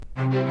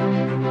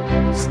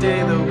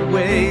Stay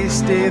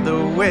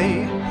the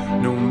way,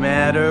 no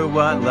matter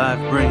what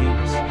life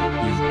brings,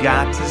 you've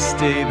got to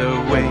stay the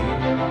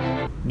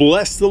way.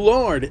 Bless the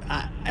Lord.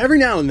 Every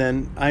now and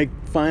then I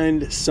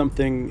find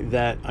something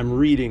that I'm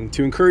reading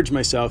to encourage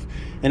myself,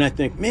 and I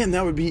think, man,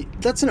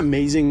 that's an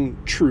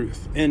amazing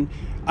truth. And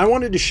I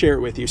wanted to share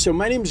it with you. So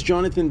my name is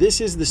Jonathan.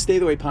 This is the Stay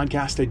the Way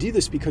podcast. I do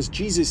this because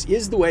Jesus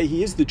is the way,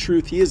 He is the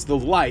truth, He is the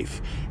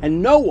life,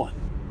 and no one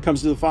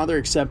comes to the Father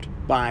except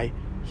by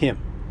Him,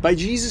 by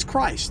Jesus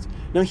Christ.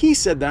 Now, He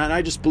said that,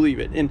 I just believe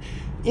it. And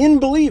in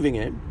believing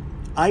it,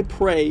 I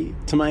pray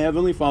to my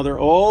Heavenly Father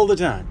all the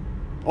time.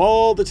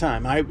 All the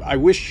time. I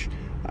wish,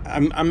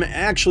 I'm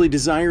actually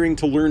desiring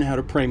to learn how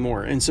to pray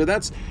more. And so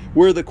that's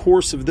where the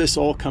course of this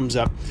all comes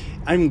up.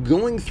 I'm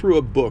going through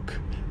a book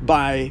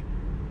by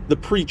the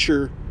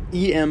preacher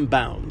E.M.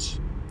 Bounds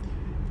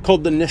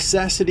called The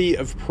Necessity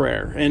of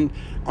Prayer. And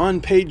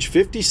on page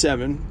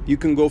 57, you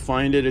can go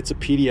find it. It's a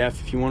PDF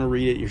if you want to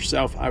read it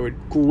yourself. I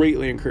would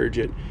greatly encourage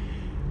it.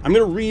 I'm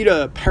going to read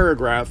a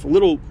paragraph, a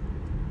little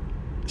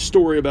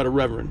story about a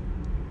reverend,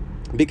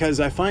 because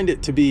I find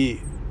it to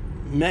be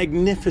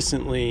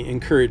magnificently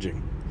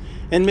encouraging.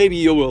 And maybe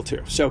you will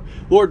too. So,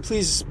 Lord,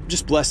 please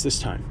just bless this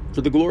time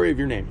for the glory of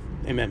your name.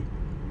 Amen.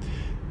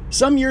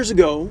 Some years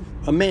ago,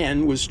 a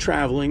man was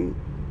traveling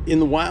in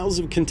the wilds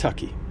of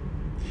Kentucky,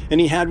 and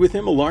he had with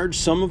him a large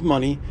sum of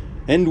money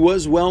and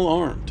was well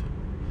armed.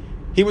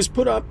 He was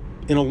put up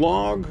in a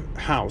log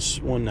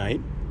house one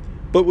night,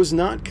 but was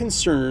very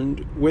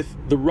concerned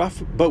with the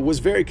rough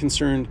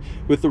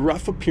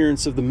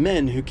appearance of the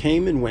men who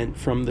came and went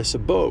from this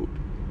abode.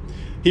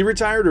 He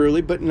retired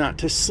early, but not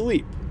to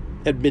sleep.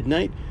 At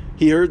midnight,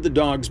 he heard the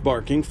dogs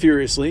barking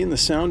furiously and the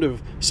sound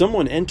of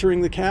someone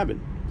entering the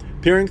cabin.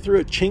 Peering through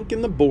a chink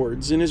in the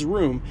boards in his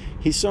room,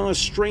 he saw a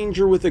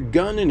stranger with a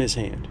gun in his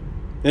hand,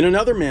 and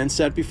another man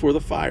sat before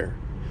the fire.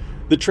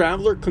 The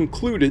traveler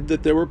concluded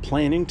that they were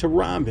planning to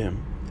rob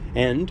him,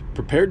 and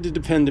prepared to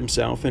defend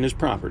himself and his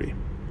property.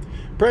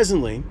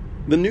 Presently,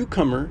 the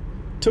newcomer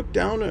took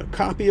down a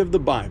copy of the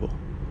Bible,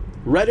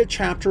 read a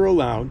chapter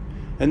aloud,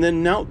 and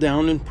then knelt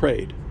down and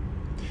prayed.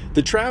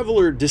 The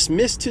traveler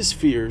dismissed his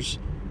fears,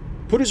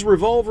 put his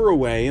revolver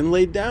away, and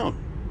laid down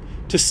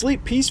to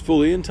sleep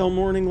peacefully until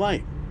morning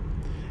light.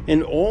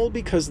 And all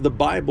because the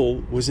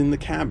Bible was in the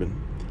cabin,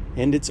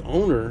 and its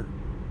owner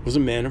was a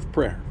man of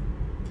prayer.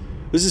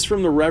 This is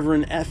from the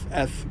Reverend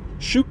F.F.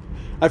 Shoup.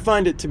 I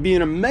find it to be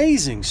an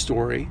amazing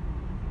story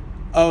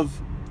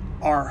of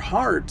our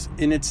heart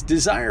and its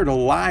desire to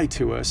lie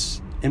to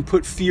us and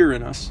put fear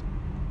in us,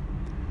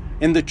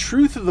 and the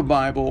truth of the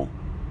Bible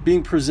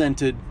being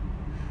presented,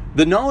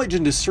 the knowledge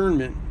and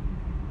discernment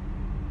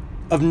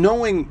of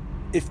knowing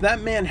if that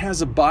man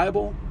has a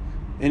Bible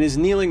and is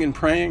kneeling and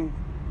praying,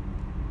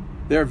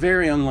 they're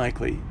very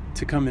unlikely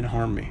to come and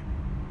harm me.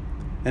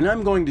 And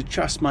I'm going to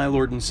trust my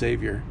Lord and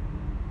Savior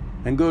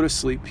and go to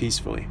sleep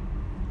peacefully.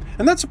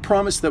 And that's a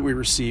promise that we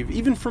receive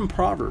even from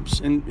Proverbs.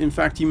 And in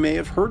fact, you may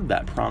have heard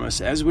that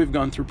promise as we've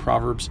gone through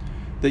Proverbs,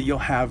 that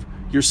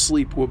your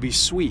sleep will be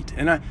sweet.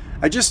 And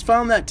I just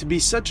found that to be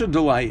such a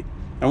delight.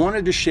 I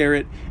wanted to share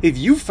it. If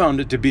you found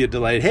it to be a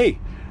delight, hey,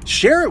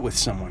 share it with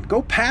someone.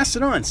 Go pass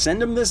it on.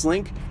 Send them this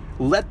link.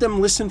 Let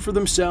them listen for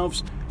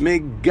themselves. May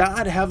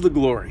God have the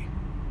glory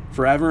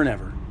forever and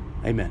ever.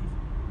 Amen.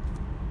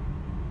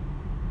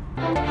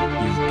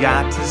 You've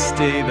got to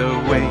stay the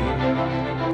way.